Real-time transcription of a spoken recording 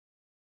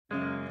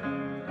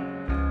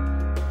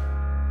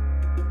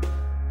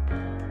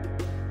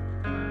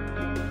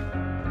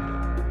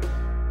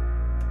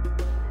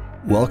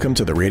Welcome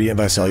to the Radiant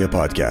Visalia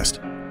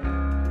podcast.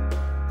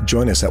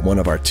 Join us at one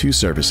of our two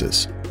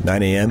services,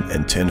 9 a.m.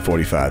 and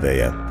 10:45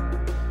 a.m.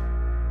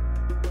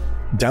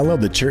 Download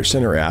the Church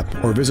Center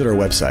app or visit our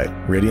website,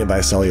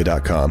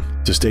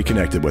 radiantvisalia.com, to stay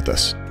connected with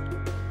us.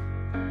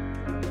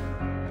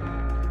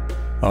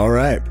 All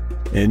right,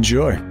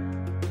 enjoy.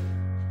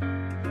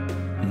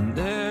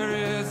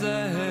 There is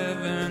a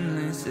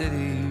heavenly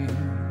city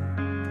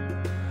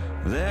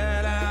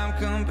that I'm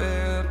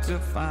compelled to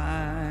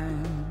find.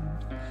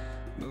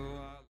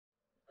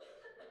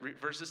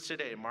 Verses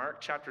today, Mark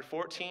chapter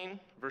 14,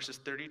 verses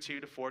 32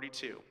 to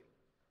 42.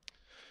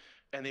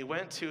 And they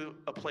went to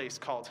a place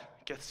called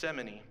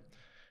Gethsemane,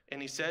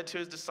 and he said to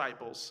his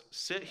disciples,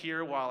 "Sit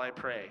here while I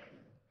pray."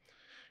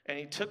 And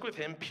he took with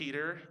him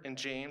Peter and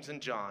James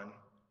and John,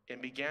 and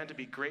began to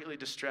be greatly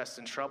distressed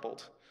and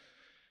troubled.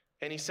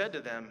 And he said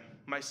to them,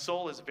 "My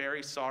soul is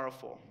very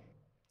sorrowful,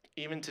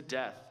 even to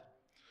death.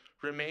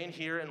 Remain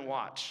here and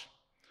watch."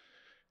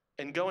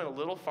 And going a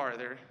little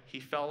farther,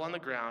 he fell on the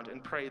ground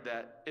and prayed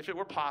that, if it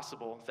were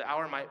possible, the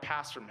hour might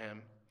pass from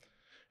him.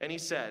 And he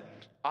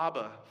said,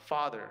 "Abba,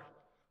 Father,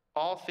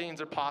 all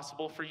things are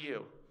possible for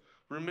you.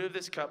 Remove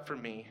this cup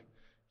from me,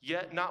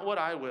 yet not what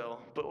I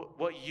will, but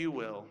what you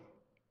will."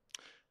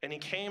 And he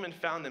came and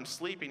found them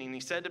sleeping, and he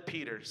said to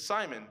Peter,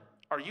 "Simon,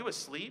 are you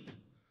asleep?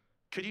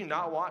 Could you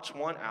not watch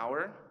 1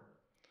 hour?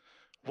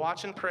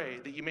 Watch and pray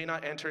that you may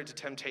not enter into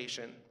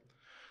temptation.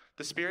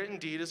 The spirit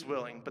indeed is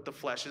willing, but the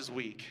flesh is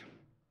weak."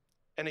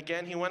 And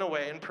again he went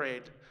away and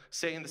prayed,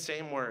 saying the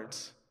same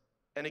words.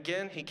 And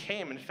again he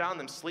came and found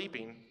them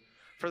sleeping,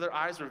 for their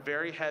eyes were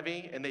very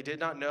heavy, and they did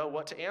not know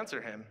what to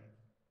answer him.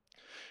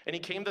 And he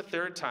came the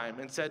third time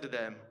and said to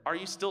them, "Are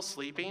you still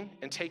sleeping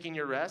and taking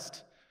your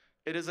rest?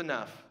 It is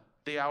enough.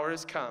 The hour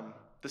has come.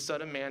 The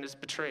Son of Man is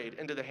betrayed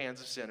into the hands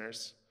of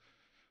sinners.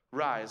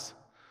 Rise,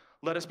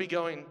 let us be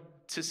going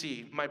to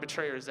see. My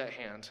betrayer is at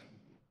hand."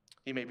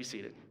 You may be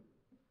seated.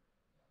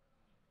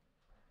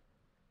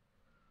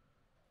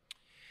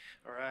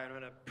 All right, I'm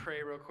going to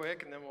pray real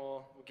quick, and then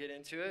we'll get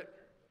into it.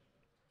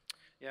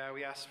 Yeah,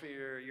 we ask for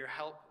your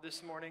help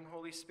this morning,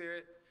 Holy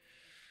Spirit.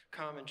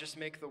 Come and just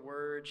make the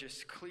word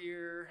just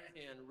clear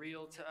and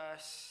real to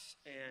us,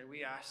 and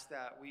we ask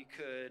that we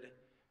could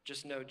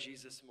just know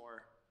Jesus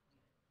more.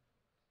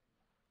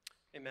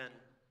 Amen.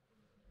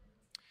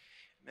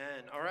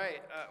 Amen. All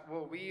right.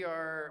 Well, we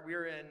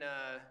are in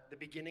the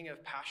beginning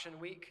of Passion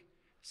Week,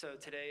 so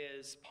today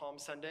is Palm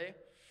Sunday.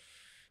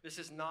 This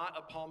is not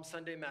a Palm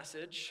Sunday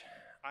message.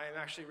 I am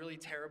actually really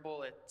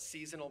terrible at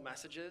seasonal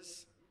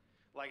messages.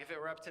 Like, if it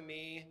were up to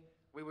me,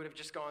 we would have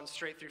just gone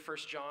straight through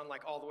 1 John,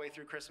 like all the way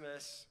through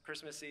Christmas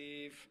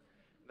Eve.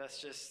 That's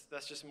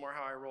just more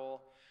how I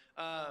roll.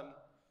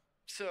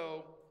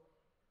 So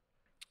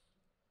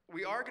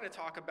we are going to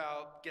talk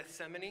about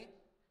Gethsemane.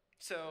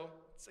 So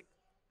it's like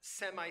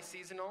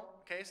semi-seasonal.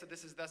 Okay, so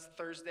that's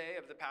Thursday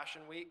of the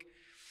Passion Week,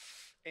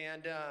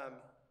 and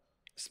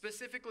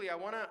specifically, I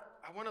want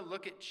to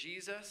look at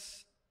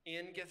Jesus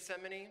in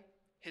Gethsemane,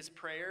 his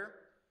prayer,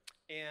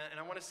 and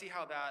I want to see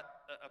how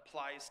that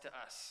applies to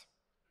us.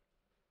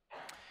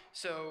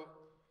 So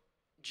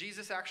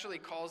Jesus actually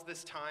calls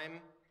this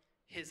time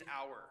his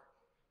hour.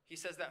 He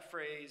says that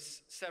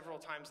phrase several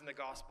times in the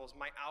Gospels.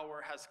 My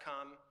hour has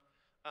come,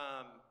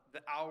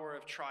 the hour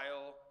of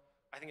trial.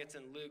 I think it's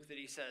in Luke that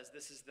he says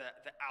this is the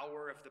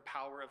hour of the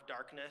power of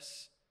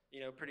darkness,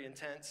 pretty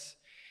intense.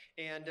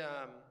 And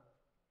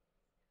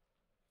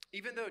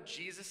even though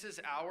Jesus'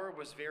 hour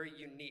was very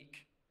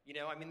unique,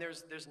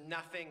 there's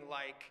nothing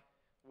like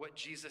what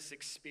Jesus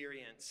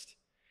experienced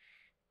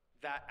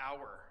that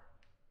hour.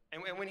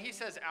 And when he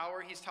says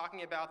hour, he's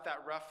talking about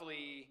that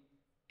roughly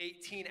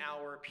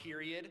 18-hour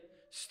period,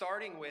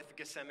 starting with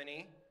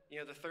Gethsemane,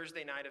 the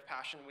Thursday night of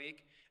Passion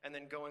Week, and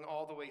then going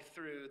all the way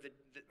through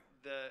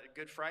the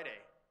Good Friday,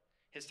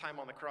 his time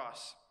on the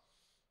cross.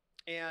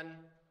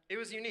 And it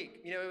was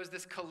unique. It was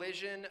this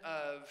collision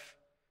of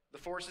the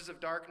forces of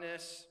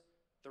darkness,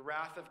 the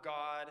wrath of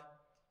God,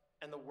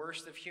 and the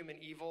worst of human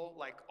evil,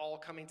 like all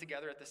coming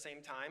together at the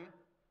same time.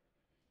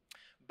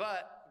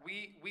 But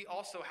we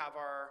also have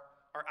our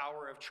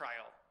hour of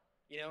trial.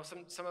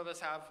 Some of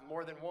us have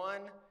more than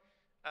one,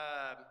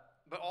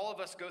 but all of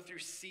us go through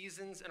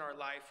seasons in our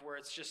life where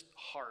it's just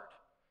hard.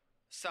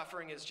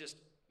 Suffering is just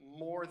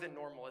more than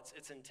normal.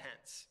 It's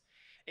intense.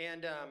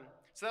 And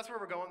so that's where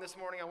we're going this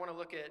morning. I want to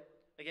look at,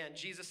 again,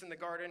 Jesus in the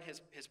garden,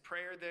 his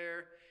prayer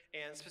there,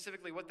 and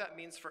specifically what that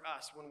means for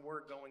us when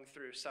we're going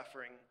through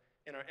suffering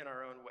in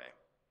our own way.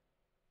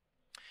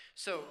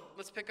 So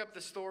let's pick up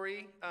the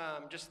story.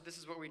 This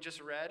is what we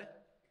just read.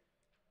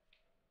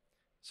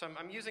 So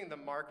I'm using the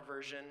Mark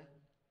version.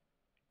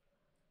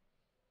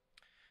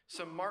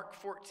 So Mark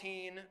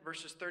 14,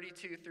 verses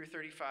 32 through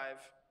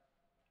 35.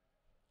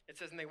 It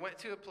says, "And they went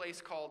to a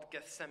place called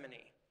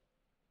Gethsemane."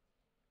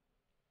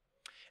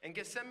 And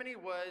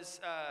Gethsemane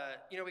was,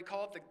 we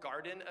call it the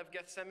Garden of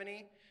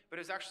Gethsemane, but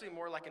it was actually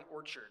more like an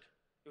orchard.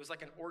 It was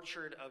like an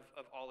orchard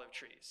of olive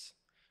trees.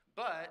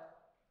 But,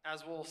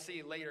 as we'll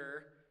see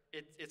later,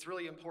 it's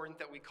really important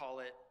that we call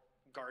it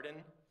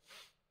garden.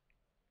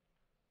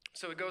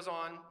 So it goes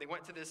on. They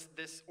went to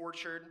this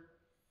orchard.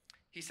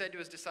 He said to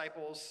his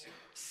disciples,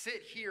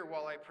 "Sit here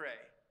while I pray."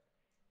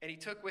 And he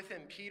took with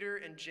him Peter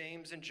and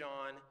James and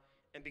John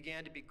and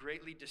began to be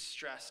greatly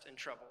distressed and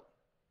troubled.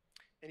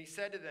 And he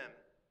said to them,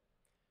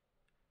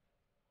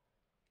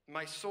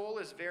 "My soul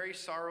is very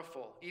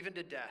sorrowful, even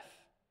to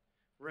death.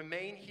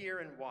 Remain here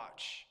and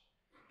watch."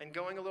 And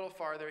going a little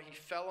farther, he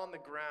fell on the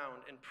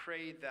ground and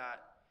prayed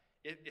that,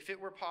 if it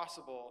were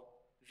possible,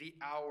 the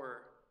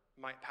hour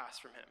might pass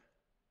from him.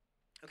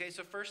 Okay,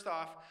 so first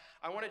off,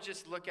 I want to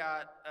just look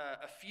at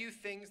a few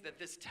things that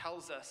this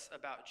tells us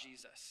about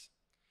Jesus.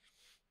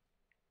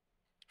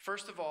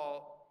 First of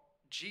all,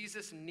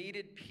 Jesus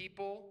needed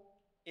people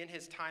in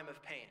his time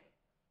of pain.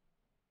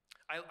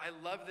 I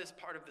love this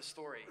part of the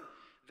story,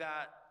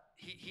 that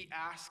he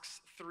asks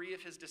 3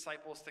 of his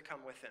disciples to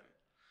come with him.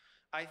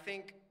 I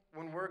think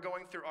when we're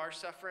going through our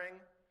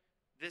suffering,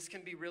 this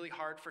can be really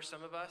hard for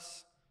some of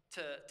us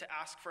to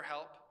ask for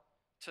help,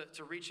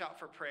 to reach out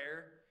for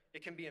prayer.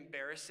 It can be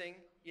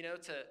embarrassing,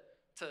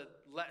 to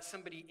let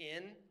somebody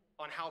in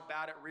on how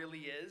bad it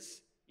really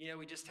is.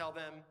 We just tell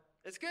them,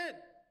 "It's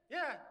good.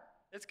 Yeah,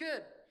 it's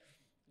good."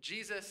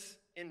 Jesus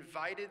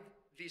invited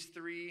these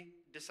 3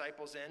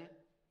 disciples in,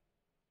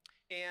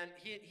 and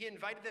he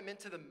invited them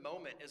into the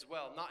moment as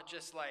well. Not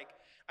just like,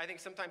 I think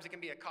sometimes it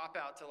can be a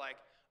cop-out to like,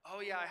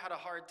 "Oh yeah, I had a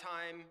hard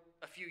time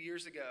a few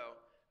years ago,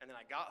 and then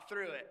I got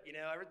through it.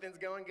 Everything's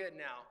going good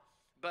now."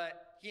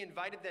 But he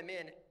invited them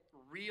in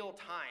real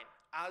time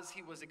as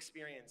he was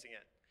experiencing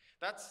it.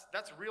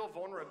 That's real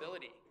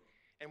vulnerability.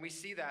 And we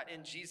see that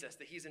in Jesus,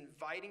 that he's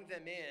inviting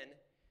them in,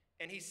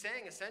 and he's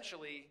saying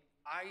essentially,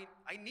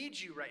 I need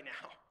you right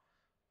now.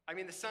 I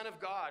mean, the Son of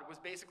God was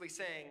basically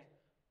saying,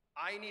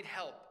 I need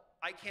help.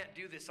 I can't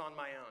do this on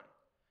my own.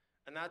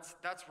 And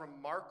that's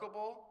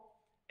remarkable,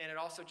 and it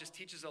also just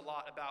teaches a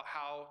lot about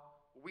how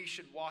we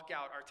should walk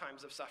out our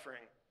times of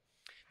suffering.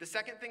 The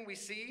second thing we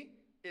see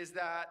is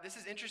that this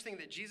is interesting,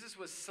 that Jesus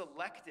was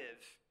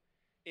selective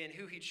in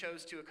who he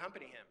chose to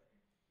accompany him.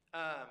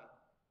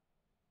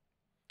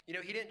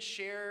 He didn't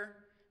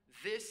share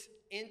this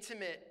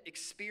intimate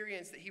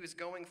experience that he was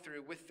going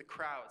through with the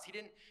crowds. He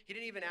didn't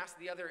even ask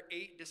the other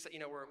 8,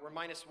 we're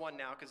 -1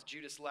 now because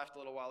Judas left a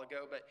little while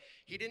ago, but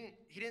he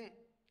didn't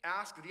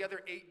ask the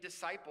other 8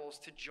 disciples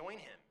to join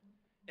him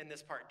in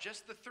this part,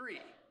 just the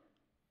 3.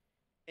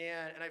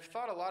 And I've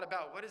thought a lot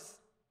about what does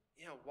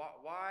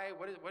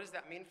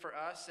that mean for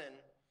us?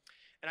 And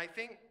I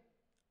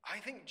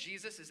think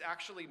Jesus is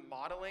actually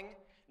modeling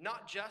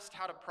not just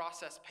how to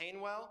process pain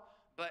well,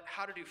 but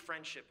how to do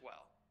friendship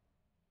well.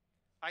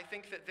 I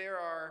think that there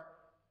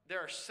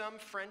are some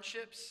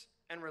friendships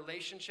and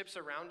relationships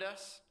around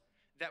us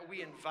that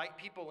we invite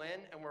people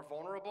in and we're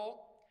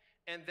vulnerable,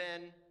 and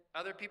then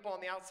other people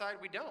on the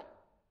outside, we don't.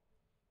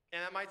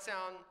 And that might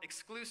sound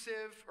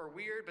exclusive or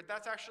weird, but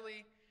that's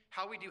actually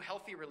how we do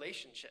healthy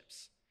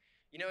relationships.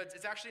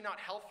 It's actually not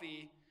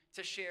healthy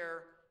to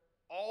share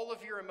all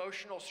of your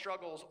emotional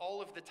struggles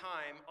all of the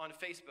time on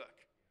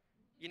Facebook.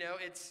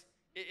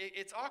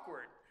 It's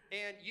awkward,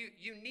 and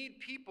you need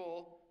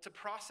people to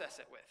process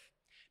it with.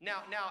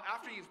 Now,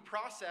 after you've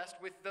processed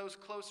with those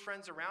close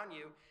friends around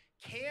you,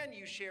 can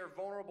you share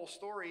vulnerable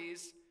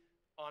stories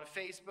on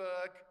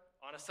Facebook,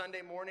 on a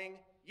Sunday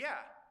morning?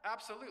 Yeah,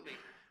 absolutely.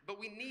 But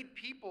we need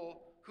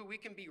people who we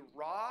can be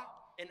raw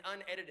and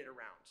unedited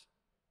around,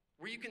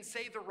 where you can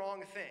say the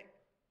wrong thing,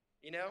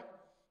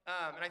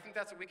 And I think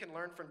that's what we can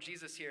learn from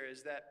Jesus here,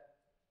 is that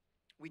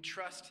we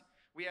trust,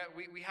 we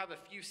have a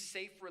few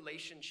safe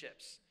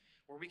relationships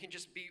where we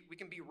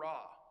can be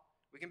raw.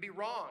 We can be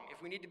wrong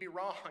if we need to be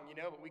wrong,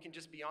 but we can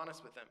just be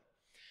honest with him.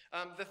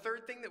 The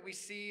third thing that we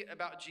see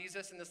about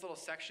Jesus in this little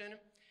section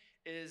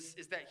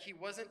is that he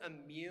wasn't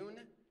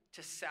immune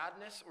to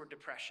sadness or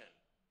depression.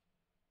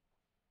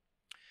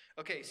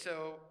 Okay,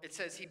 so it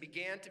says he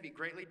began to be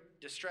greatly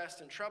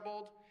distressed and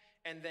troubled,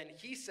 and then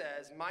he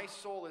says, "My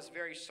soul is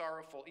very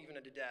sorrowful, even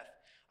unto death."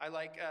 I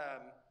like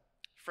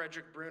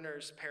Frederick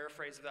Bruner's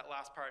paraphrase of that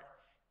last part.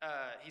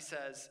 He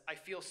says, "I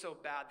feel so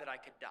bad that I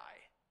could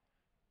die."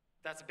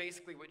 That's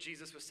basically what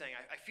Jesus was saying.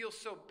 I feel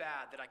so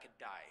bad that I could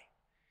die.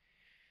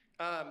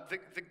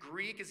 The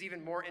Greek is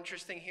even more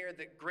interesting here,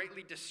 that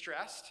greatly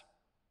distressed,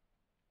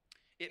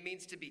 it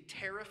means to be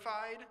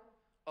terrified,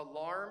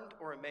 alarmed,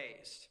 or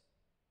amazed.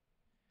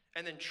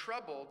 And then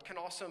troubled can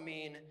also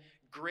mean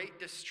great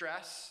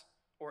distress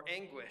or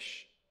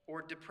anguish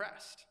or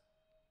depressed.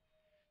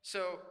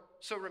 So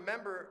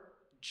remember,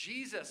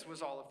 Jesus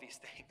was all of these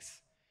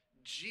things.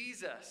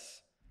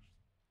 Jesus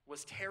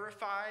was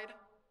terrified,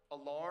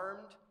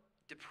 alarmed,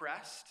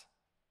 depressed.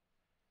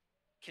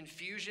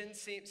 Confusion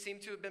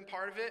seemed to have been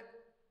part of it.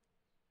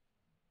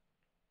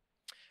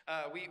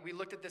 We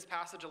looked at this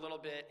passage a little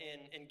bit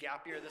in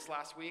Gap Year this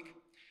last week.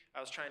 I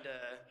was trying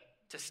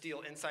to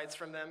steal insights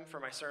from them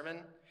for my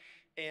sermon.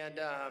 And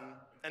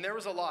there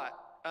was a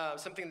lot.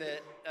 Something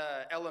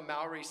that Ella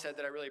Mowry said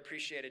that I really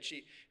appreciated.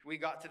 We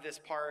got to this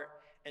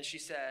part, and she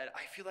said,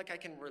 "I feel like I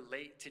can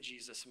relate to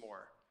Jesus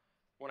more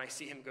when I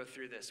see him go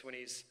through this, when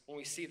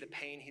we see the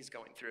pain he's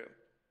going through."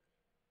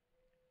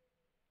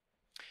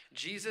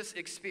 Jesus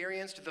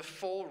experienced the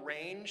full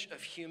range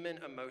of human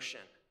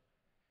emotion.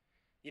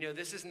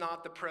 This is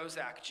not the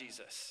Prozac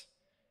Jesus.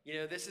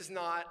 This is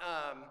not,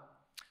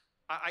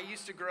 I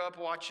used to grow up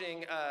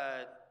watching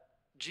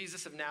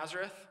Jesus of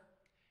Nazareth,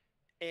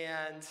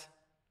 and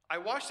I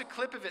watched a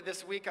clip of it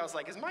this week. I was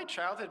like, is my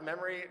childhood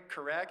memory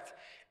correct?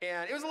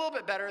 And it was a little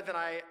bit better than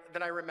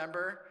I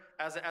remember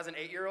as an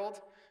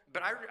 8-year-old.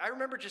 But I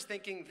remember just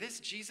thinking, this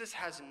Jesus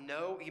has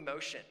no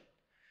emotion.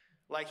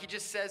 Like, he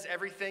just says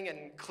everything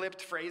in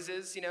clipped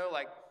phrases,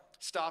 like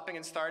stopping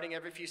and starting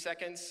every few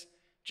seconds,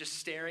 just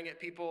staring at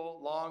people,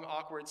 long,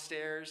 awkward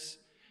stares,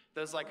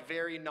 those like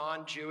very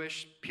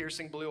non-Jewish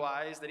piercing blue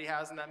eyes that he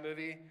has in that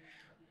movie.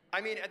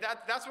 I mean,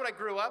 that's what I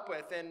grew up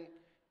with.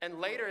 And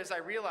later, as I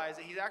realized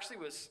that he actually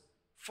was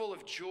full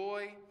of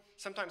joy,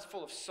 sometimes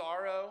full of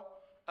sorrow,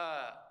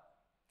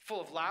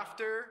 full of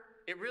laughter,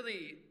 it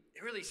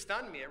really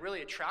stunned me. It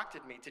really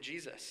attracted me to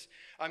Jesus.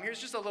 Here's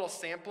just a little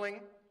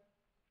sampling.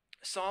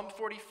 Psalm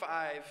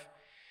 45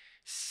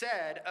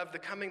 said of the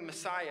coming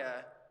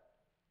Messiah,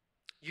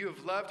 "You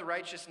have loved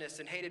righteousness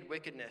and hated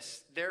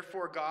wickedness.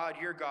 Therefore, God,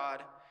 your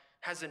God,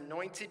 has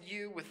anointed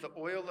you with the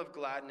oil of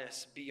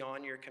gladness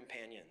beyond your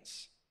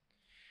companions."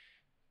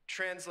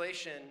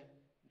 Translation,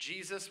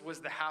 Jesus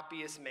was the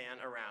happiest man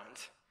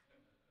around.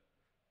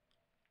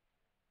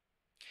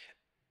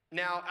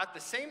 Now, at the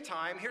same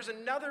time, here's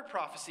another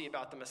prophecy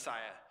about the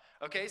Messiah.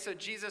 Okay, so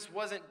Jesus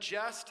wasn't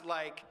just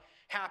like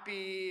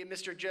happy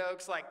Mr.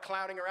 Jokes, like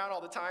clowning around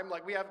all the time.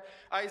 Like we have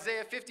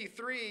Isaiah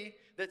 53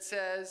 that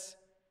says,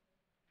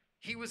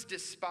 "He was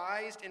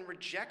despised and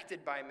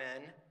rejected by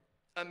men,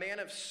 a man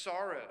of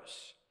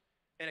sorrows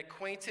and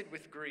acquainted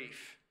with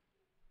grief.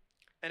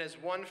 And as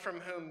one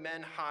from whom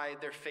men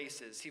hide their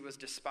faces, he was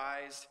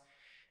despised,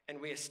 and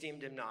we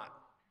esteemed him not."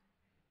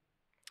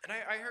 And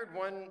I heard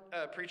one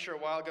preacher a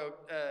while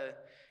ago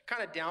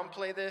kind of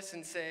downplay this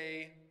and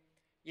say,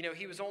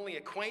 he was only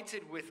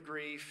acquainted with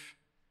grief,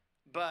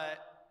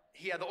 but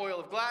he had the oil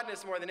of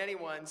gladness more than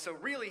anyone, so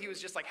really he was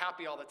just like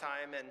happy all the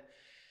time. And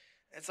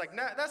it's like,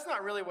 no, that's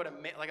not really what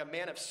a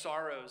man of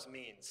sorrows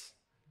means.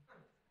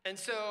 And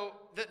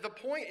so the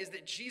point is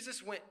that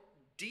Jesus went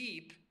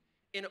deep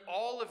in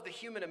all of the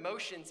human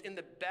emotions in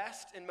the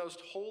best and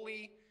most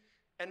holy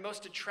and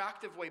most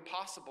attractive way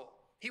possible.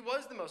 He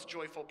was the most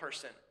joyful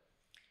person,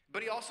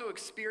 but he also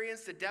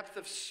experienced a depth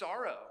of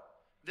sorrow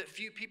that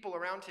few people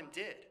around him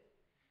did.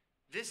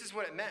 This is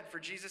what it meant for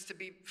Jesus to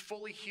be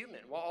fully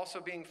human while also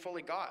being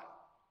fully God.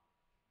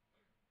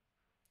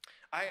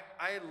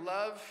 I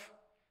love,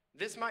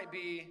 this might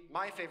be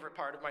my favorite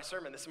part of my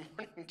sermon this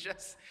morning,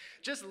 just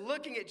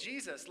looking at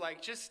Jesus,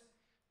 like just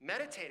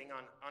meditating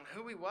on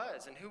who he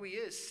was and who he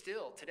is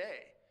still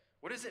today.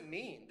 What does it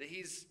mean that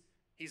he's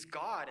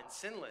God and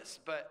sinless,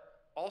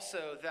 but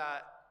also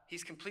that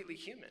he's completely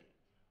human?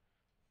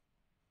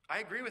 I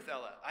agree with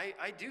Ella.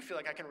 I do feel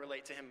like I can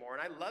relate to him more,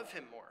 and I love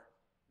him more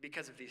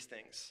because of these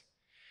things.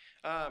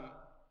 I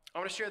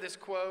want to share this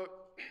quote.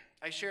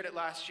 I shared it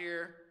last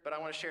year, but I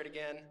want to share it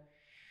again.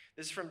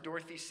 This is from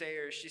Dorothy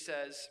Sayers. She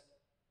says,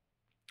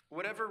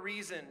 "Whatever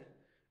reason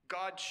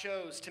God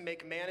chose to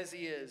make man as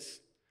he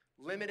is,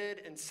 limited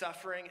and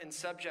suffering and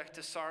subject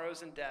to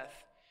sorrows and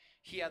death,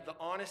 he had the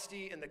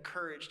honesty and the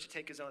courage to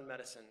take his own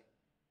medicine.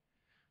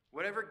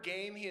 Whatever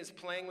game he is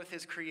playing with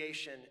his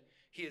creation,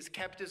 he has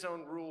kept his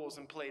own rules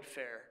and played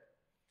fair.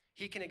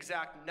 He can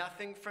exact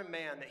nothing from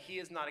man that he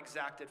has not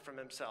exacted from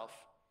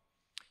himself.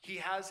 He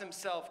has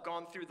himself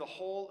gone through the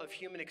whole of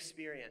human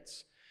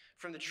experience,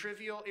 from the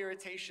trivial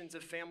irritations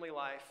of family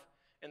life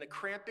and the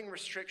cramping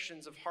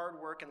restrictions of hard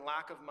work and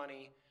lack of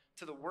money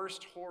to the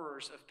worst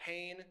horrors of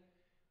pain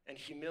and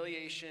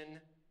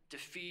humiliation,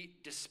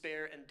 defeat,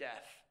 despair, and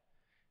death.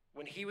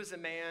 When he was a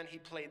man, he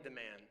played the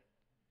man.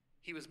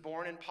 He was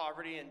born in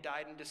poverty and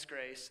died in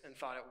disgrace and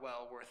thought it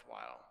well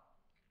worthwhile."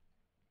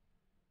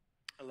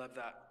 I love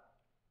that.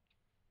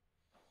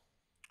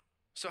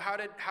 So how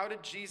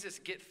did Jesus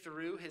get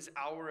through his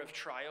hour of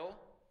trial?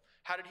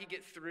 How did he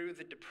get through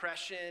the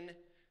depression,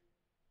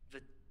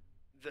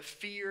 the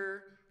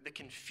fear, the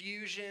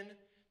confusion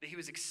that he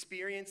was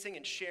experiencing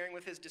and sharing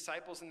with his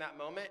disciples in that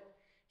moment?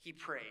 He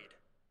prayed.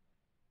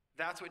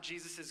 That's what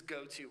Jesus'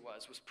 go-to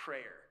was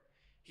prayer.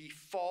 He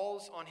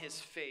falls on his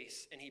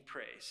face and he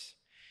prays.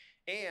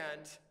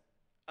 And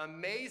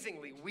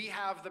amazingly, we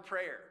have the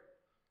prayer.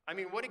 I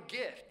mean, what a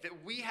gift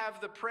that we have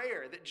the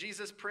prayer that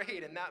Jesus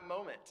prayed in that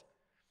moment,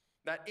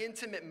 that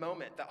intimate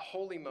moment, that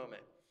holy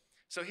moment.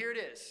 So here it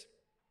is.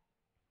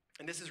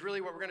 And this is really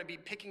what we're going to be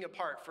picking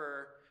apart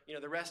for,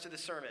 the rest of the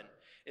sermon,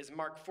 is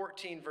Mark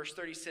 14, verse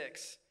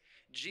 36.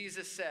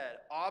 Jesus said,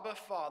 "Abba,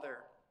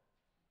 Father,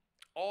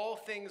 all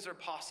things are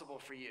possible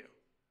for you.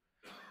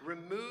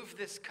 Remove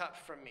this cup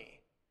from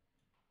me,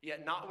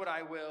 yet not what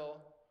I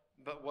will,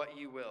 but what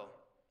you will."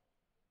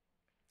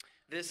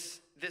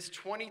 This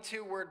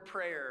 22-word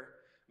prayer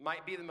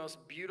might be the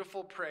most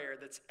beautiful prayer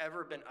that's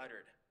ever been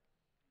uttered.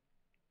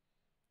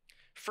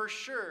 For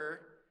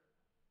sure,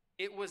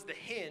 it was the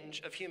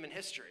hinge of human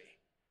history,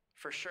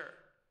 for sure.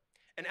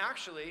 And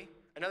actually,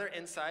 another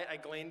insight I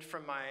gleaned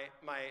from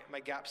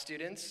my GAP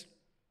students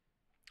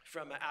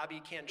from Abby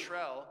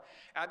Cantrell.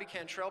 Abby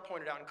Cantrell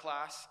pointed out in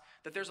class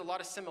that there's a lot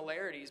of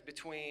similarities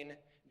between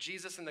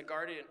Jesus in the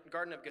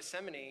Garden of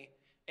Gethsemane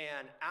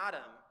and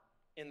Adam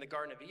in the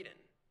Garden of Eden.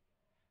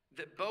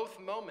 That both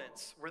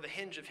moments were the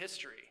hinge of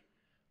history.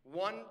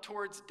 One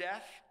towards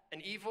death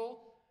and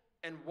evil,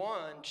 and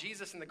one,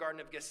 Jesus in the Garden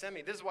of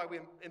Gethsemane. This is why we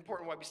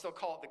still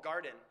call it the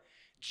garden.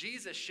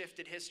 Jesus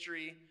shifted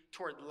history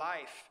toward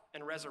life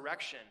and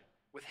resurrection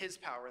with his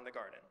power in the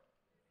garden.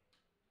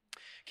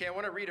 Okay, I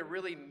want to read a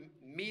really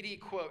meaty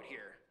quote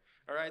here.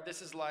 All right,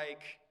 this is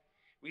like,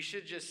 we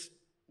should just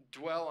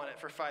dwell on it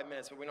for 5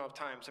 minutes, but we don't have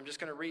time. So I'm just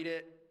going to read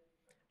it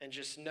and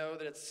just know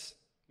that it's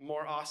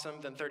more awesome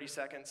than 30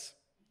 seconds.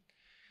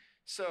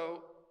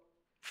 So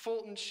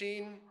Fulton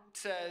Sheen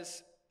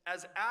says,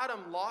 as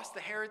Adam lost the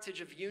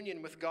heritage of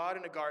union with God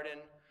in a garden,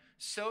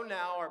 so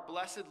now our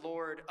blessed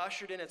Lord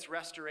ushered in its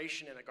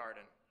restoration in a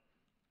garden.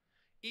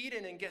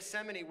 Eden and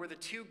Gethsemane were the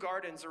two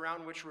gardens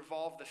around which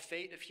revolved the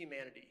fate of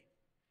humanity.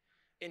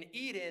 In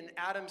Eden,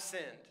 Adam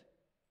sinned.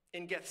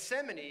 In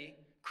Gethsemane,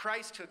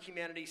 Christ took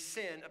humanity's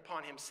sin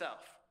upon himself.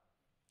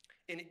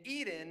 In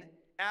Eden,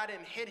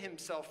 Adam hid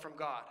himself from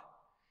God.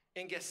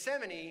 In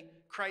Gethsemane,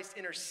 Christ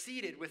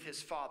interceded with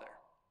his Father.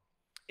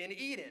 In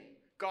Eden,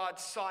 God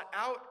sought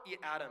out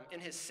Adam in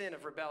his sin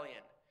of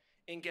rebellion.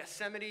 In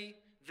Gethsemane,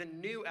 the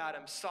new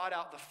Adam sought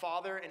out the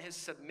Father in his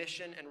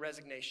submission and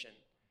resignation.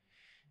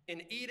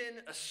 In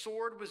Eden, a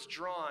sword was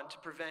drawn to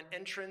prevent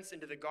entrance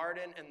into the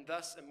garden and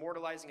thus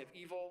immortalizing of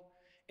evil.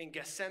 In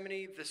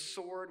Gethsemane, the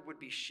sword would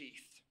be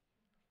sheathed.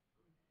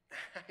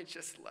 I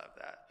just love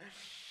that.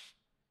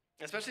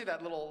 Especially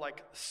that little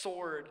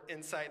sword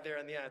inside there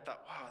in the end. I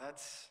thought, wow,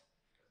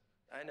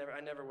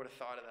 I never would have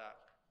thought of that.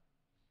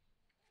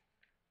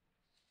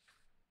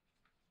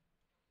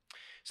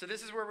 So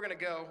this is where we're going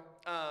to go.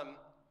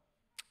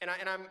 And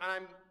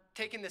I'm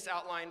taking this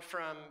outline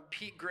from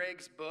Pete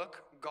Greig's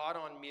book, God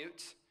on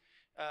Mute.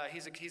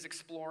 He's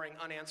exploring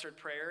unanswered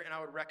prayer, and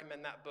I would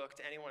recommend that book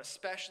to anyone,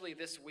 especially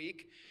this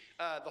week.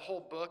 The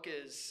whole book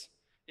is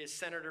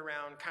centered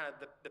around kind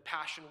of the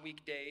Passion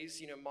Week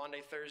days,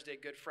 Monday, Thursday,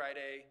 Good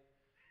Friday,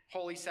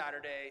 Holy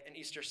Saturday, and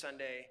Easter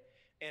Sunday.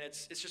 And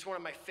it's just one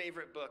of my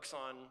favorite books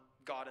on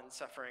God and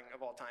suffering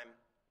of all time.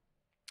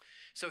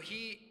 So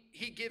he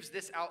gives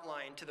this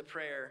outline to the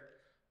prayer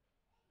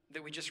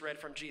that we just read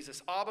from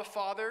Jesus. Abba,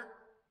 Father,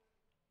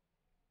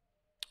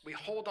 we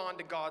hold on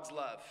to God's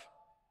love.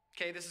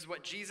 Okay, this is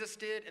what Jesus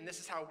did, and this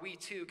is how we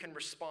too can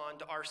respond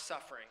to our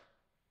suffering.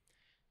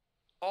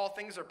 All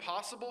things are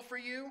possible for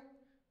you.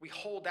 We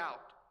hold out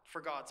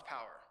for God's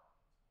power.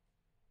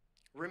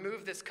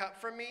 Remove this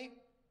cup from me.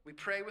 We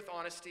pray with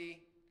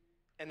honesty,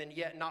 and then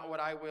yet not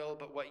what I will,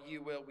 but what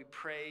you will. We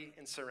pray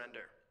and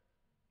surrender.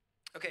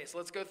 Okay, so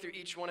let's go through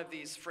each one of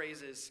these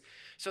phrases.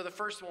 So the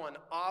first one,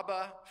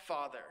 Abba,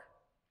 Father.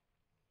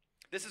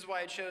 This is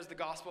why I chose the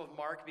Gospel of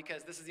Mark,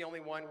 because this is the only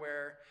one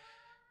where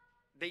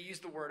they use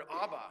the word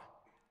Abba,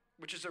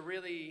 which is a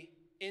really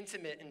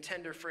intimate and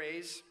tender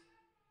phrase.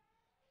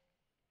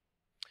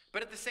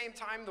 But at the same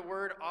time, the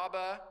word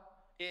Abba,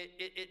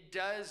 it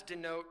does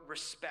denote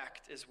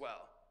respect as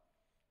well.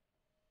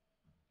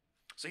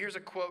 So here's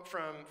a quote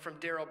from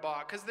Darrell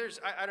Bach, because there's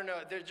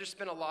just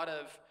been a lot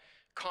of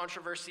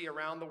controversy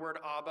around the word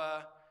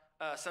Abba.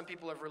 Some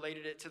people have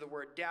related it to the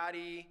word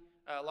daddy.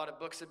 A lot of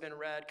books have been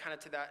read kind of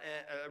to that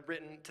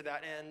written to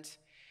that end.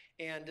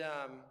 And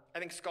I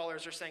think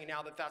scholars are saying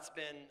now that that's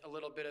been a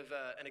little bit of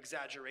an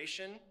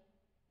exaggeration.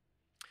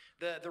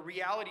 The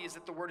reality is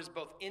that the word is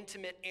both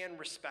intimate and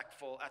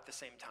respectful at the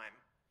same time.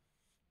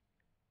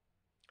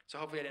 So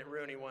hopefully I didn't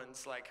ruin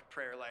anyone's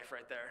prayer life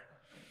right there.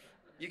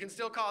 You can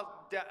still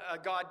call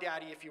God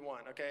daddy if you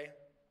want, okay?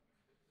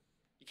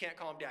 You can't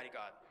call him daddy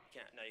God. You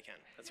can't. No, you can.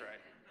 That's all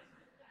right.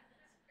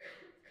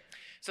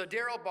 So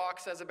Darrell Bach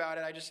says about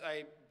it,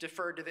 I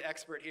deferred to the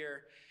expert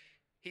here.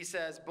 He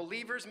says,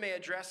 believers may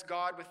address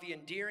God with the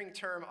endearing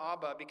term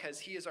Abba because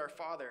he is our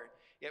Father,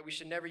 yet we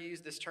should never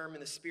use this term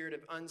in the spirit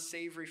of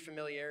unsavory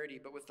familiarity,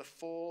 but with the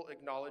full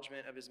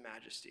acknowledgement of his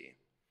majesty.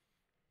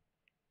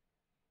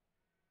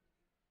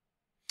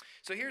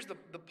 So here's the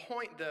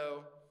point,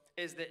 though,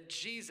 is that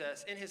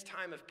Jesus, in his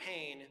time of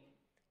pain,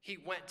 he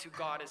went to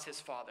God as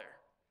his Father,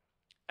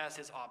 as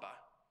his Abba.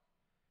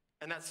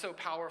 And that's so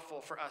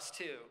powerful for us,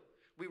 too.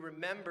 We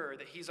remember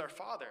that he's our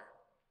Father,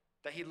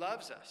 that he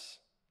loves us.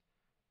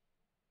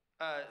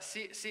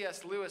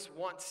 C.S. Lewis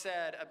once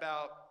said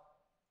about,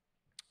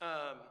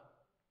 oh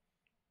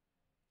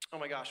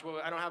my gosh, well,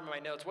 I don't have it in my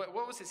notes. What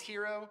was his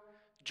hero?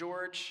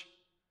 George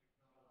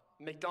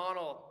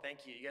MacDonald.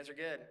 Thank you. You guys are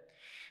good.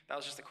 That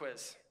was just a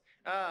quiz.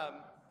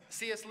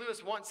 C.S.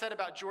 Lewis once said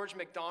about George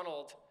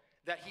MacDonald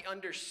that he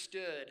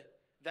understood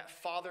that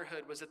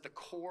fatherhood was at the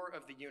core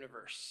of the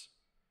universe.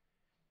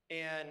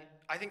 And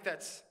I think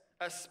that's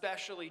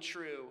especially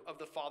true of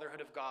the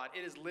fatherhood of God.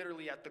 It is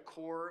literally at the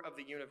core of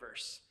the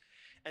universe.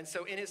 And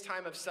so in his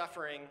time of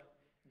suffering,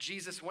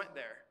 Jesus went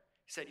there.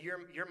 He said,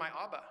 you're my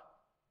Abba.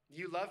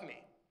 You love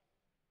me.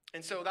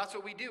 And so that's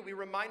what we do. We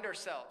remind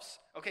ourselves,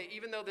 okay,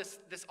 even though this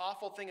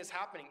awful thing is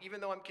happening, even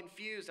though I'm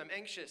confused, I'm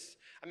anxious,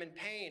 I'm in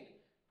pain,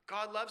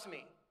 God loves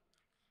me.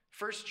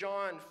 1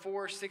 John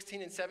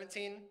 4:16 and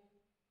 17.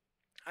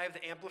 I have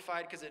the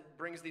Amplified because it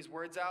brings these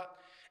words out.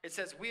 It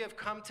says, we have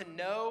come to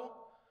know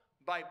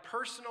by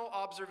personal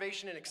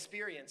observation and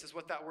experience, is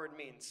what that word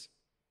means,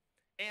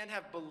 and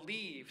have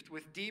believed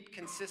with deep,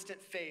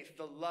 consistent faith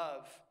the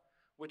love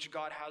which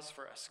God has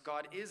for us.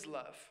 God is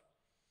love.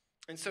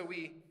 And so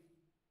we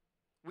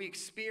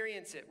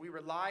experience it. We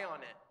rely on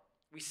it.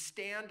 We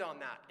stand on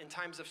that in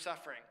times of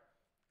suffering.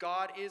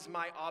 God is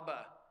my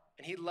Abba,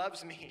 and he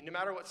loves me. No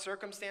matter what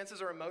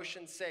circumstances or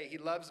emotions say, he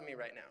loves me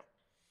right now.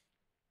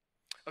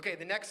 Okay,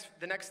 the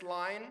next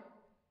line,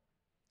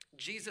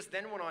 Jesus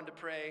then went on to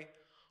pray,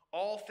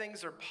 all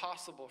things are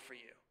possible for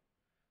you.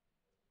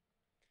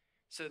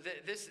 So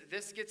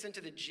this gets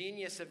into the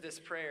genius of this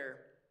prayer.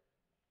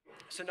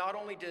 So not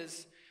only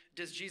does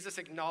Jesus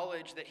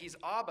acknowledge that he's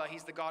Abba,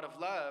 he's the God of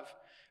love,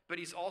 but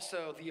he's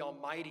also the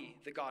Almighty,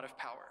 the God of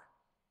power.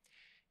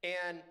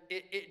 And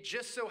it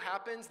just so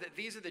happens that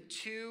these are the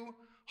two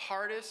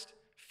hardest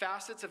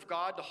facets of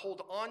God to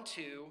hold on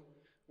to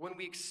when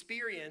we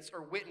experience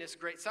or witness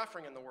great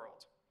suffering in the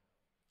world.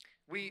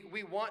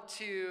 We want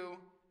to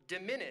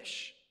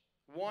diminish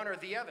one or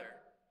the other.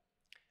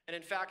 And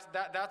in fact,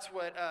 that's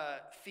what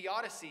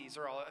theodicies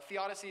are all.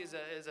 Theodicy is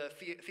a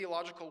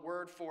theological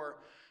word for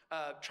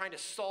trying to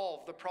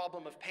solve the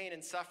problem of pain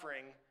and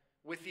suffering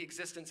with the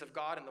existence of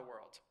God in the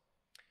world.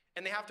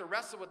 And they have to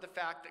wrestle with the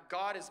fact that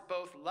God is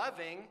both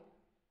loving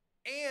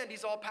and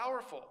he's all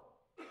powerful.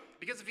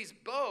 Because if he's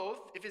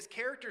both, if his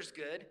character's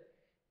good,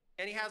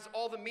 and he has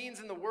all the means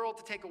in the world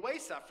to take away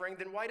suffering,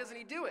 then why doesn't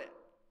he do it?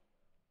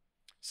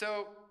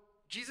 So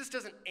Jesus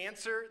doesn't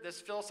answer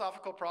this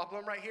philosophical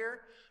problem right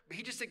here, but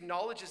he just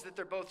acknowledges that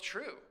they're both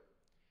true.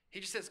 He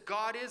just says,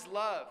 God is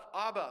love,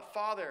 Abba,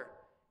 Father,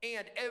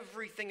 and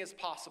everything is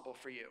possible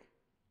for you.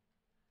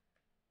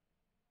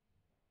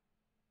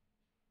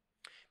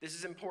 This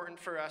is important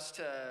for us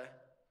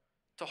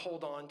to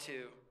hold on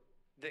to,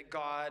 that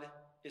God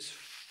is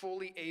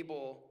fully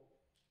able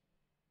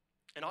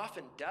and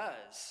often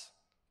does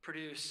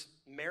produce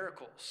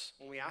miracles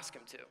when we ask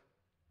him to.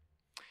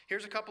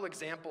 Here's a couple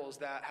examples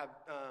that have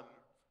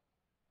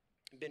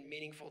been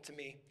meaningful to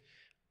me.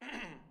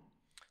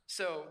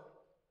 So,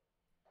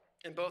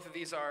 and both of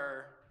these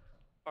are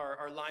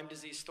Lyme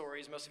disease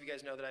stories. Most of you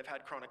guys know that I've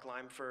had chronic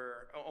Lyme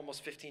for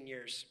almost 15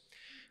 years.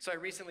 So I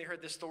recently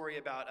heard this story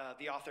about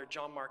the author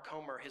John Mark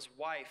Comer. His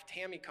wife,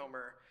 Tammy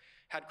Comer,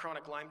 had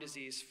chronic Lyme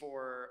disease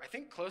for, I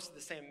think, close to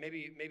the same,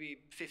 maybe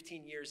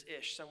 15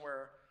 years-ish,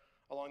 somewhere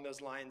along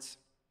those lines.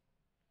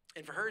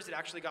 And for hers, it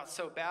actually got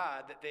so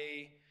bad that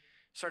they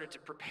started to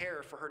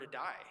prepare for her to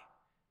die.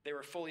 They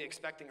were fully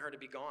expecting her to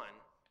be gone,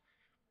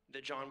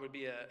 that John would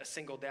be a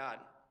single dad.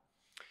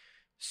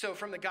 So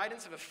from the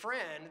guidance of a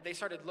friend, they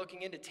started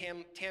looking into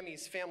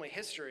Tammy's family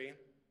history,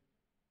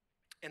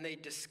 and they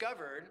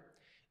discovered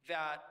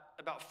that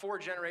about 4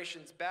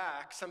 generations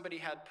back, somebody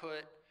had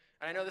put,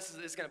 and I know this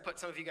is going to put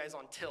some of you guys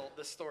on tilt,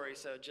 this story,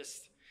 so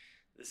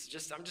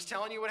I'm just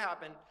telling you what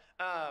happened.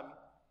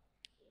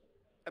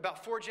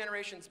 About 4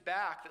 generations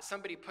back, that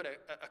somebody put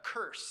a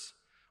curse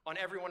on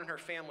everyone in her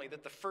family,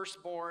 that the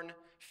firstborn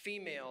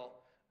female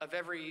of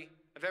every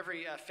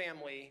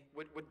family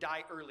would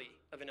die early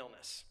of an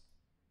illness.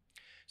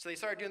 So they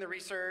started doing the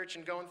research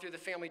and going through the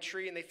family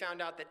tree, and they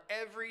found out that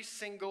every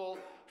single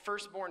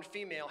firstborn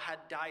female had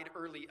died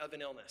early of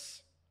an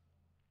illness.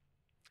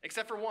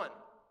 Except for one.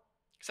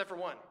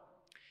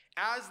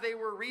 As they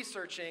were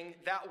researching,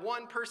 that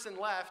one person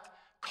left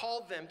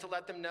called them to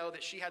let them know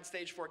that she had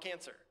stage 4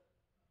 cancer.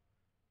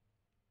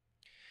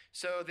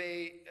 So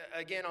they,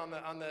 again, on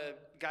the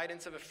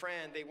guidance of a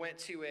friend, they went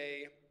to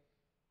a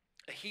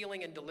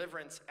healing and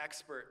deliverance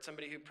expert,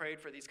 somebody who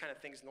prayed for these kind of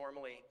things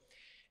normally.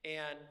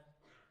 And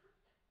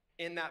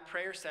in that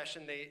prayer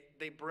session,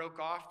 they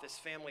broke off this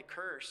family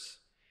curse.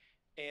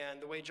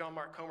 And the way John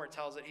Mark Comer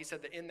tells it, he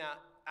said that in that,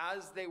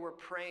 as they were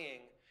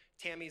praying,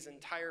 Tammy's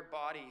entire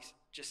body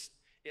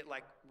it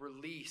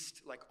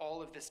released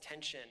all of this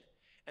tension,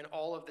 and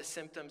all of the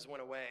symptoms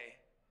went away.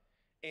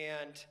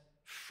 And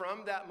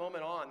from that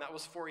moment on, that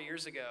was 4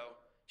 years ago,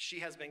 she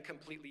has been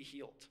completely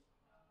healed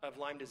of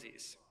Lyme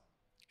disease.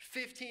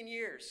 15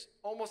 years,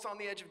 almost on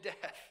the edge of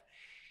death.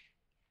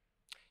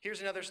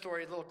 Here's another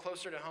story a little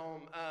closer to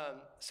home.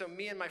 So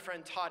me and my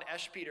friend Todd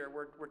Eschpeter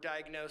were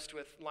diagnosed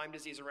with Lyme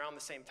disease around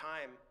the same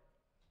time.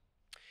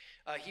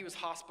 He was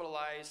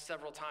hospitalized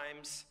several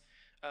times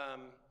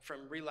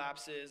from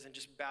relapses and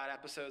just bad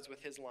episodes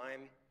with his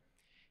Lyme.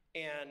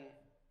 And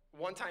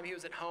one time he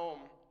was at home,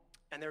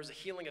 and there was a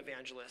healing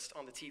evangelist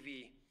on the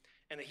TV.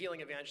 And the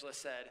healing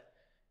evangelist said,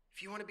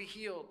 if you want to be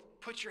healed,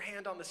 put your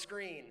hand on the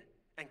screen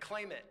and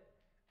claim it.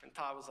 And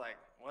Todd was like,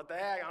 what the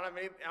heck? I don't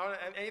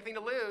have anything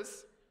to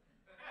lose.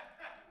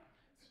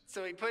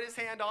 So he put his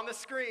hand on the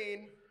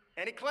screen,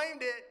 and he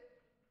claimed it.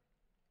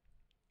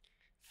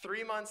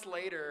 3 months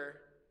later,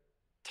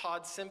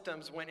 Todd's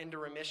symptoms went into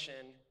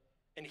remission,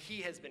 and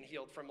he has been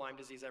healed from Lyme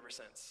disease ever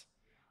since.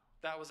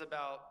 That was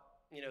about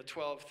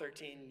 12,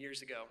 13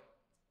 years ago.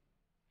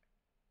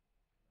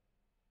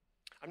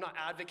 I'm not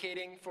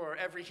advocating for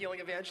every healing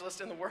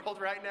evangelist in the world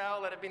right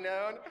now, let it be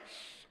known.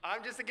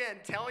 I'm just, again,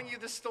 telling you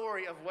the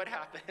story of what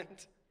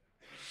happened.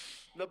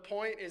 The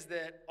point is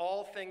that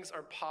all things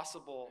are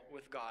possible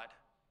with God.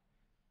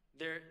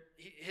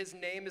 His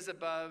name is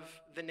above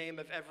the name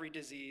of every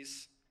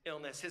disease,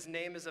 illness. His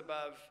name is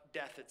above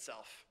death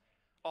itself.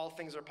 All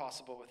things are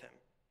possible with him.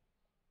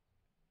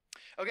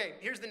 Okay,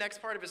 here's the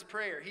next part of his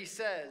prayer. He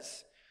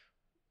says,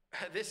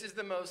 this is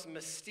the most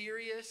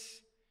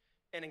mysterious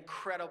and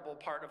incredible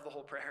part of the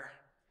whole prayer.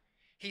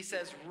 He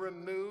says,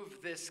 remove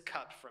this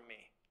cup from me.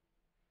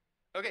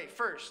 Okay,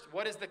 first,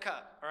 what is the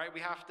cup? All right,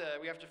 we have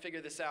to figure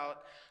this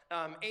out.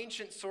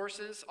 Ancient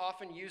sources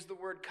often use the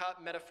word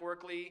cup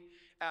metaphorically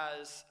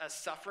as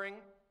suffering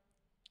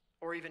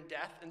or even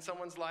death in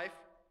someone's life.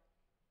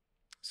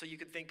 So you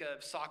could think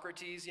of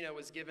Socrates,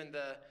 was given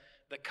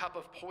the cup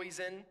of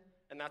poison,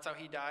 and that's how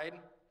he died.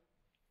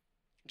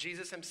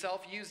 Jesus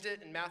himself used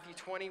it in Matthew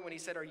 20 when he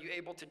said, are you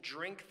able to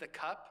drink the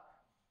cup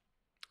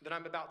that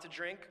I'm about to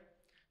drink?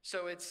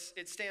 So it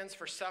stands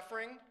for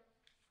suffering.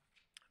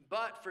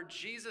 But for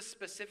Jesus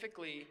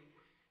specifically,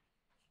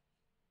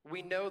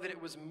 we know that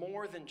it was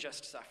more than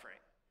just suffering.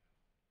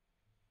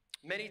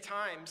 Many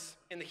times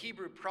in the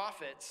Hebrew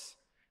prophets,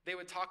 they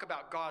would talk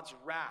about God's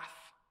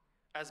wrath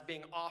as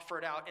being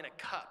offered out in a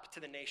cup to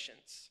the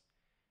nations.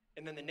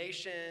 And then the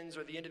nations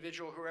or the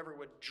individual, whoever,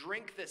 would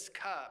drink this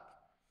cup,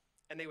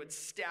 and they would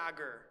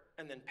stagger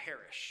and then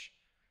perish.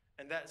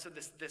 And so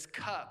this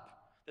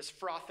cup, this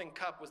frothing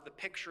cup, was the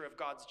picture of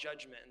God's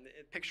judgment and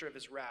the picture of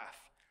his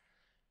wrath.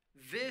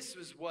 This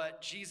was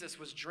what Jesus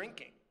was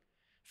drinking.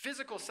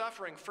 Physical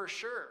suffering for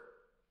sure.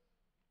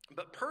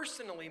 But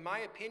personally, my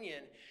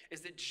opinion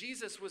is that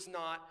Jesus was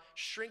not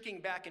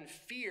shrinking back in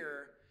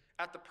fear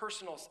at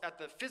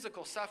the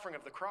physical suffering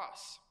of the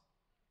cross.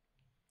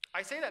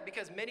 I say that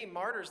because many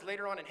martyrs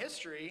later on in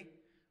history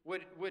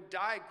would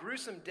die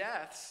gruesome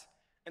deaths,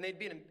 and they'd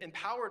be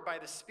empowered by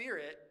the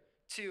Spirit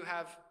to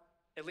have,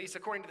 at least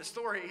according to the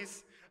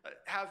stories,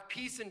 have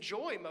peace and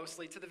joy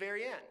mostly to the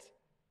very end.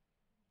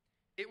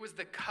 It was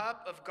the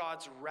cup of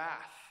God's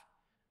wrath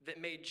that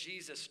made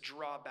Jesus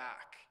draw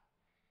back.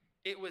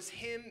 It was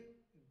him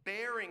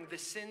bearing the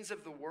sins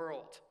of the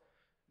world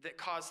that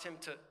caused him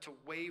to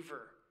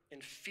waver in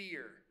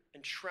fear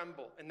and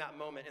tremble in that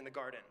moment in the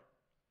garden.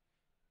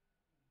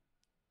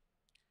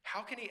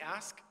 How can he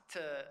ask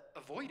to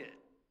avoid it?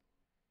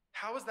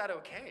 How is that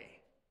okay?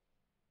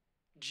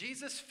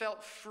 Jesus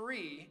felt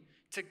free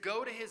to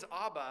go to his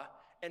Abba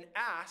and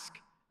ask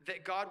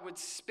that God would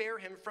spare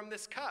him from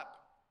this cup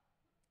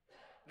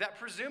that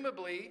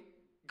presumably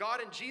God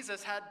and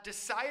Jesus had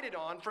decided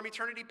on from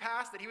eternity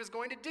past that he was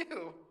going to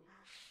do.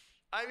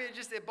 I mean,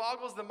 it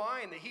boggles the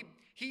mind that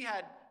he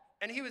had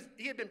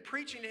been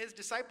preaching to his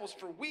disciples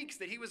for weeks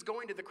that he was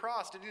going to the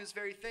cross to do this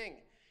very thing.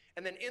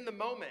 And then in the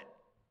moment,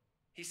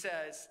 he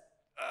says,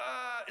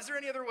 is there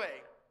any other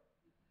way?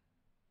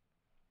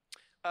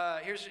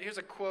 Here's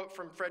a quote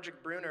from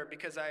Frederick Bruner,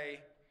 because I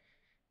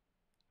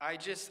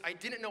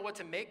didn't know what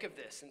to make of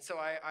this. And so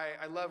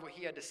I love what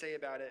he had to say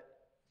about it.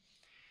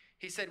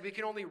 He said, we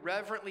can only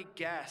reverently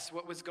guess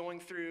what was going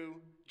through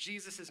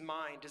Jesus'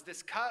 mind. Does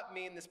this cup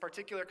mean this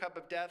particular cup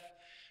of death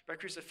by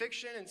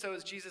crucifixion? And so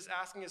is Jesus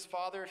asking his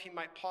Father if he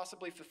might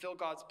possibly fulfill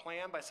God's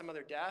plan by some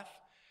other death?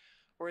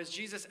 Or is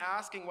Jesus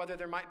asking whether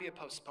there might be a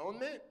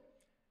postponement?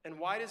 And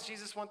why does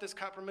Jesus want this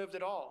cup removed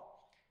at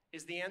all?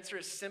 Is the answer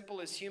as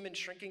simple as human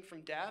shrinking from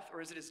death,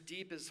 or is it as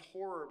deep as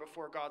horror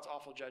before God's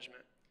awful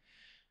judgment?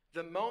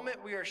 The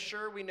moment we are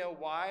sure we know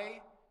why,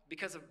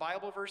 because of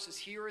Bible verses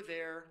here or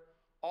there,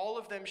 all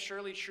of them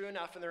surely true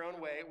enough in their own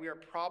way, we are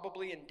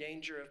probably in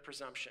danger of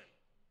presumption.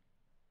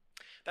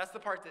 That's the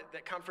part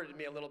that comforted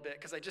me a little bit,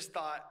 because I just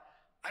thought,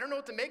 I don't know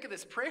what to make of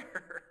this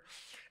prayer.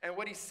 And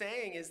what he's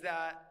saying is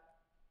that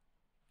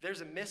there's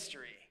a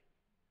mystery.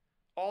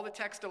 All the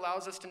text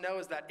allows us to know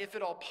is that if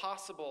at all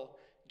possible,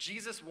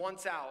 Jesus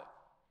wants out,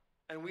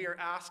 and we are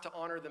asked to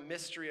honor the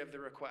mystery of the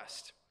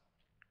request.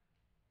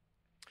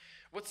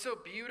 What's so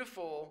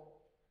beautiful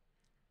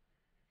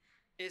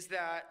is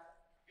that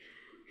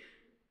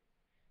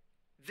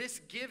this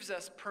gives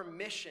us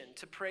permission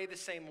to pray the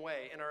same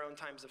way in our own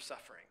times of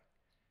suffering.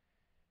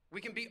 We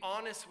can be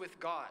honest with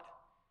God.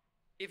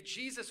 If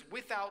Jesus,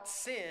 without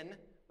sin,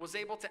 was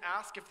able to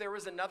ask if there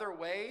was another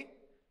way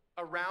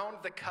around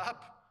the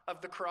cup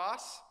of the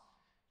cross,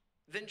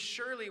 then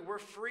surely we're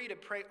free to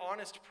pray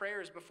honest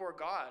prayers before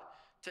God,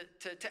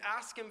 to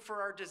ask him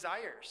for our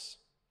desires.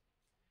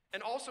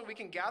 And also we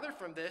can gather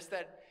from this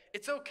that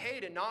it's okay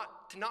to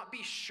not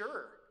be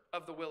sure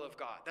of the will of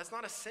God. That's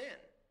not a sin.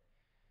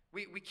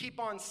 We keep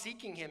on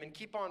seeking him and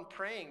keep on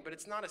praying, but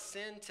it's not a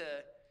sin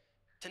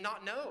to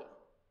not know.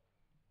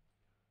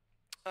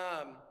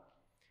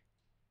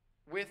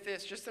 With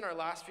this, just in our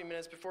last few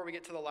minutes before we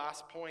get to the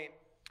last point,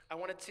 I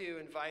wanted to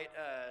invite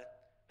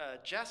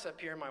Jess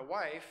up here, my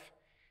wife,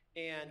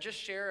 and just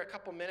share a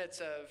couple minutes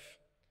of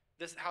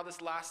how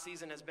this last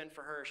season has been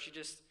for her.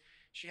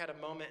 She had a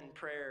moment in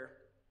prayer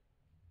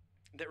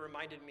that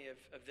reminded me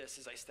of this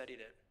as I studied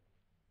it.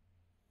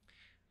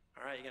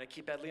 All right, you gonna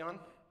keep Edley on?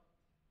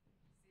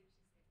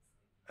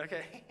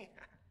 Okay.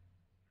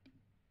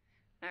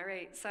 All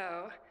right,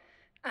 so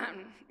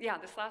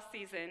this last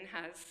season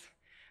has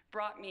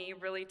brought me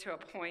really to a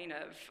point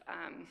of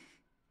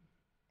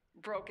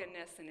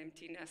brokenness and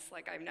emptiness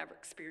like I've never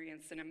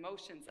experienced, and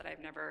emotions that I've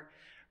never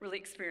really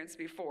experienced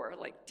before,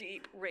 like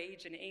deep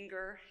rage and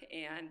anger,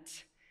 and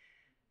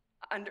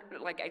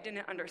I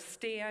didn't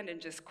understand,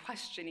 and just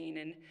questioning.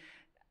 And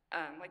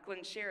like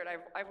Glenn shared,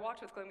 I've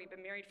walked with Glenn. We've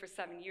been married for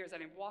 7 years,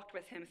 and I've walked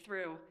with him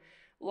through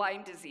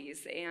Lyme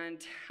disease,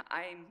 and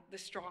I'm the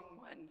strong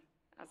one,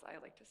 as I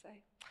like to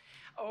say,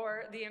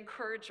 or the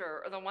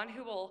encourager, or the one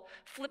who will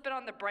flip it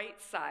on the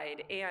bright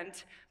side and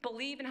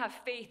believe and have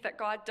faith that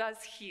God does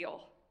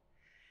heal.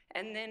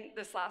 And then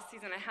this last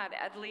season I had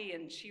Edley,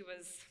 and she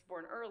was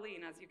born early,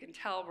 and as you can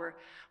tell,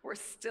 we're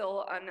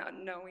still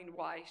unknowing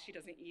why she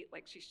doesn't eat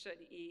like she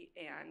should eat,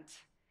 and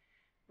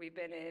we've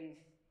been in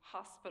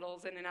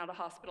hospitals, in and out of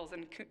hospitals,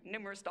 and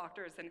numerous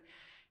doctors, and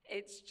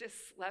it's just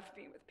left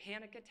me with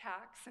panic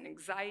attacks and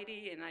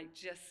anxiety, and I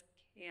just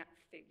can't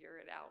figure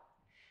it out.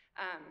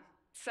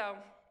 So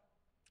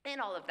in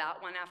all of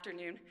that, one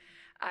afternoon,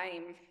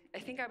 I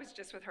think I was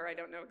just with her. I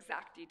don't know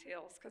exact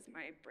details because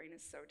my brain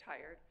is so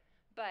tired.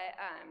 But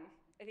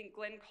I think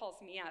Glenn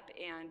calls me up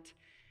and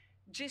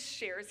just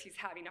shares he's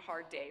having a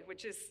hard day,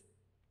 which is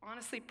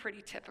honestly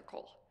pretty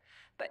typical.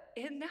 But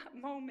in that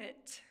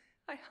moment,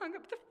 I hung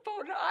up the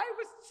phone, and I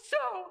was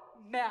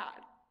so mad.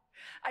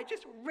 I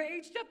just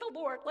raged at the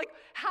Lord. Like,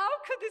 how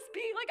could this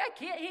be? Like, I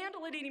can't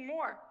handle it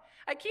anymore.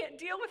 I can't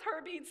deal with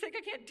her being sick.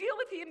 I can't deal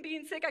with him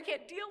being sick. I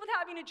can't deal with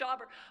having a job,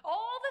 or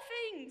all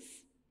the things.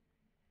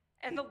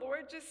 And the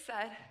Lord just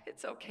said,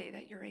 it's okay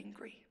that you're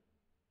angry.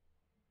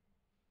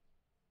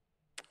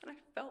 And I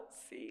felt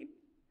seen.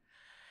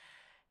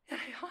 And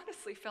I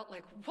honestly felt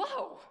like,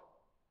 whoa,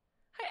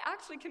 I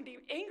actually can be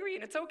angry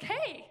and it's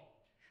okay.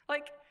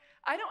 Like,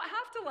 I don't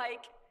have to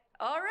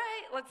all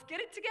right, let's get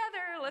it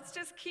together. Let's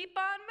just keep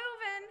on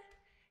moving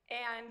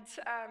and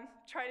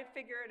try to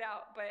figure it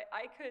out. But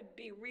I could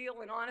be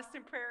real and honest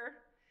in prayer,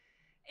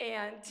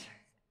 and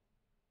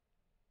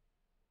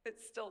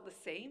it's still the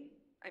same.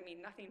 I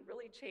mean, nothing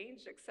really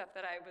changed except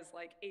that I was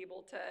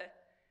able to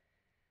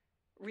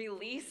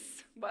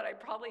release what I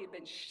probably had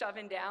been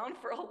shoving down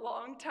for a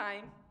long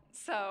time.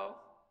 So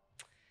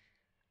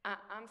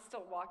I'm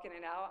still walking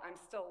it out. I'm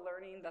still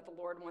learning that the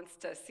Lord wants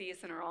to see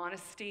us in our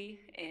honesty,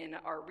 in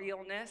our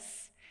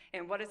realness,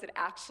 and what does it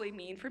actually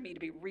mean for me to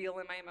be real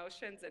in my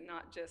emotions and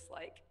not just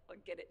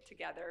get it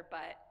together,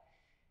 but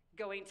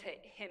going to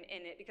him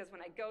in it, because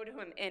when I go to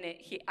him in it,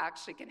 he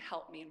actually can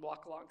help me and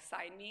walk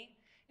alongside me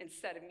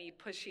instead of me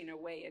pushing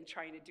away and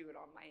trying to do it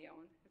on my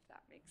own, if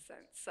that makes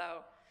sense.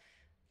 So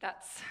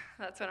that's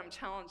what I'm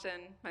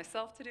challenging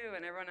myself to do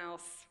and everyone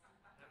else.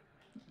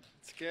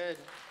 It's good.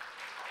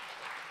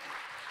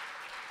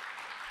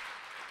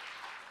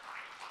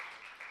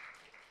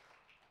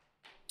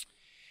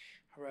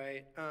 All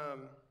right.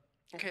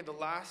 Okay. The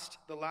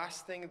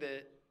last thing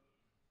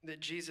that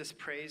Jesus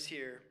prays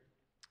here,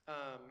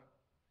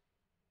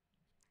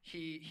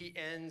 he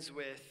ends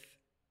with,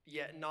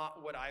 "Yet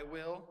not what I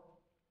will,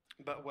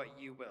 but what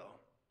you will."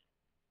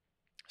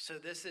 So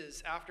this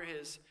is after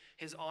his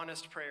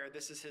honest prayer.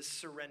 This is his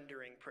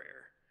surrendering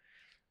prayer,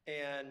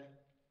 and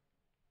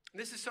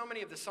this is so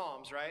many of the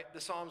Psalms, right?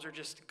 The Psalms are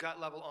just gut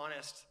level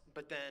honest,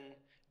 but then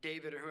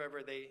David or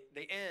whoever,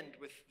 they end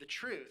with the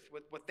truth,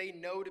 with what they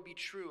know to be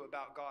true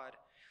about God.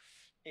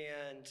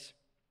 And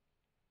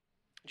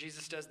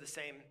Jesus does the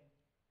same.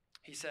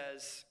 He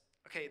says,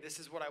 okay, this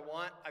is what I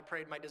want. I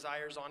prayed my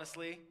desires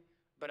honestly,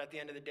 but at the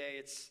end of the day,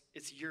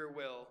 it's your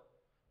will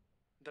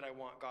that I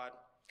want, God.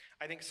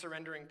 I think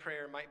surrendering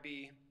prayer might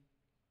be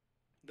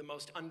the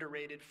most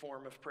underrated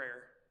form of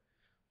prayer.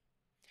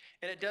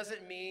 And it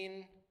doesn't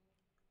mean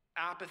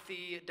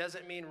apathy. It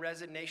doesn't mean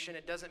resignation.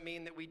 It doesn't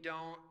mean that we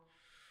don't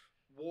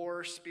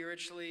war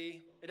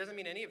spiritually. It doesn't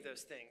mean any of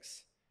those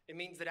things. It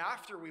means that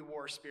after we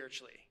war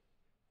spiritually,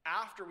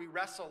 after we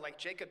wrestle like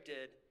Jacob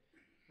did,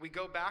 we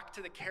go back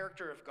to the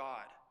character of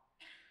God.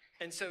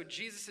 And so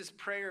Jesus'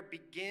 prayer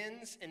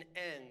begins and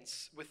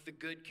ends with the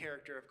good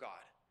character of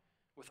God.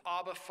 With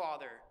Abba,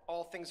 Father,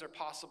 all things are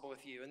possible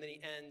with you. And then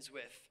he ends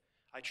with,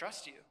 I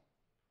trust you.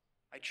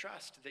 I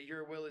trust that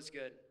your will is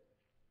good.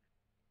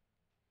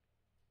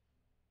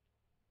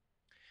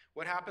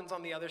 What happens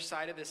on the other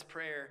side of this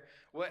prayer?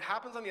 What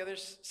happens on the other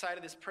side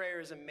of this prayer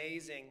is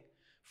amazing.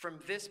 From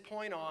this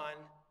point on,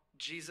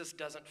 Jesus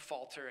doesn't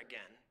falter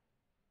again.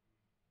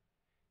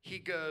 He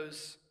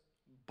goes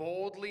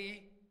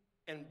boldly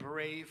and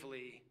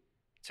bravely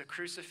to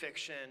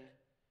crucifixion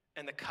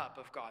and the cup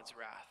of God's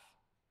wrath.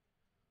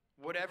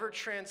 Whatever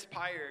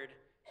transpired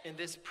in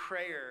this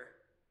prayer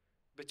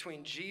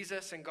between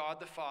Jesus and God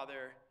the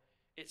Father,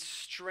 it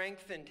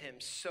strengthened him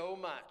so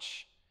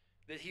much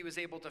that he was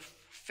able to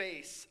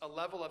face a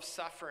level of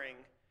suffering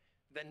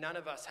that none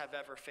of us have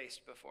ever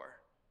faced before.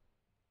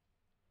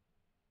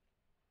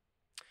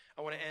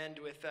 I want to end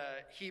with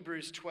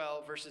Hebrews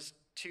 12, verses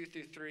 2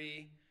 through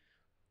 3.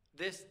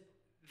 This,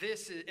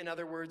 in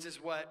other words,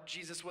 is what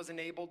Jesus was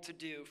enabled to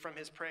do from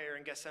his prayer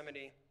in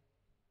Gethsemane.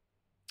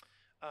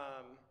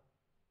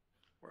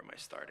 Where am I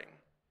starting?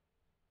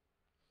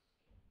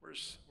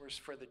 Where's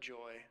for the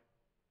joy?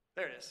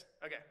 There it is.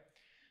 Okay.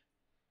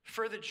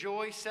 For the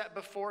joy set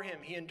before him,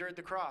 he endured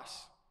the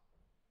cross.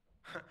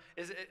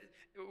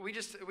 We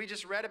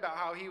just read about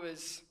how he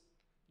was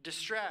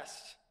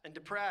distressed and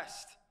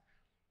depressed,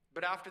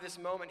 but after this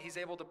moment, he's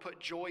able to put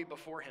joy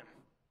before him.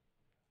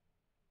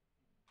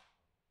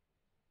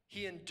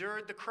 He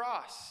endured the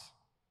cross,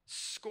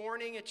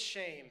 scorning its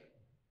shame,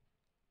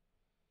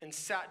 and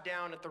sat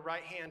down at the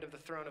right hand of the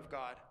throne of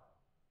God.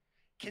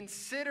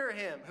 Consider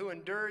him who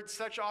endured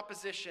such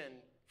opposition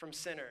from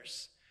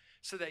sinners,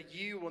 so that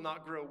you will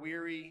not grow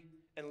weary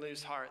and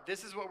lose heart.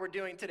 This is what we're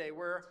doing today.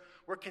 We're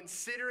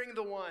considering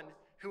the one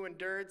who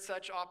endured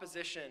such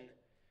opposition,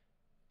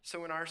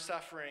 so in our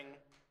suffering,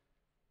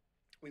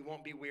 we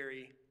won't be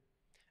weary.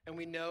 And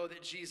we know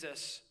that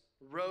Jesus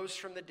rose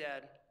from the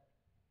dead.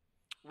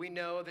 We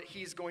know that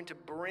he's going to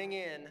bring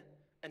in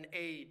an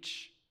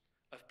age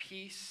of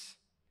peace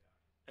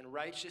and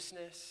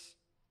righteousness.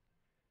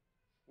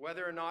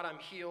 Whether or not I'm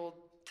healed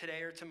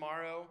today or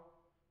tomorrow,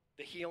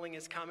 the healing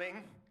is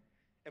coming.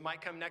 It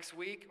might come next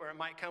week, or it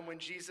might come when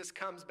Jesus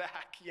comes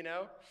back,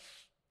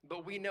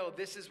 But we know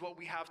this is what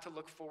we have to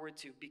look forward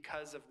to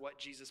because of what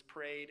Jesus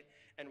prayed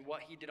and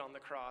what he did on the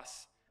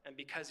cross, and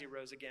because he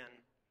rose again.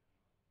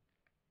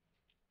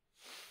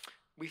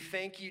 We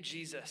thank you,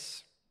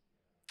 Jesus.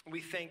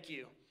 We thank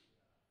you.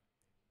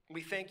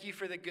 We thank you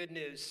for the good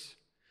news.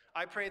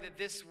 I pray that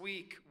this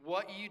week,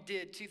 what you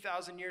did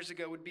 2,000 years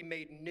ago would be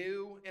made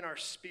new in our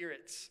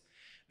spirits,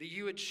 that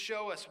you would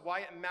show us why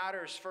it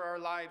matters for our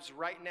lives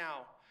right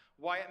now,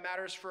 why it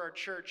matters for our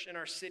church and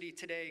our city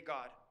today,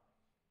 God.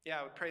 Yeah,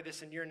 I would pray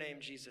this in your name,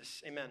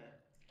 Jesus. Amen.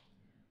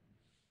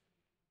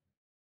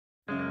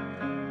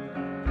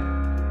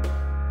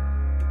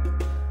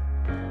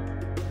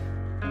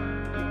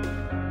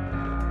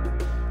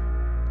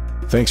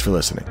 Thanks for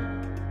listening.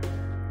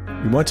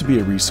 We want to be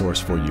a resource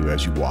for you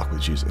as you walk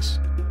with Jesus.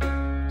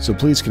 So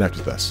please connect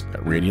with us at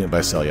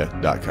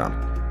radiantvisalia.com.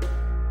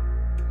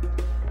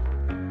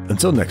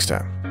 Until next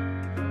time.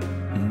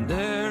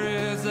 There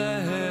is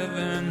a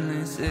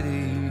heavenly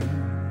city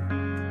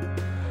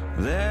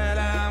that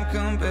I'm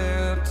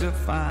compelled to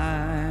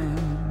find.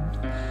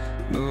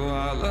 Oh,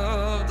 I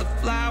love the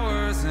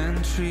flowers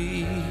and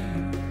trees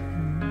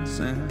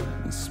and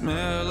the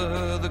smell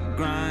of the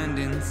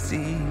grinding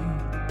sea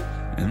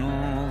and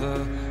all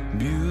the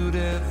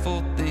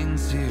beautiful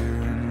things here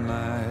in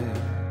life.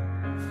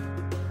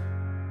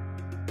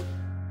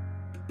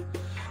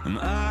 And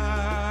I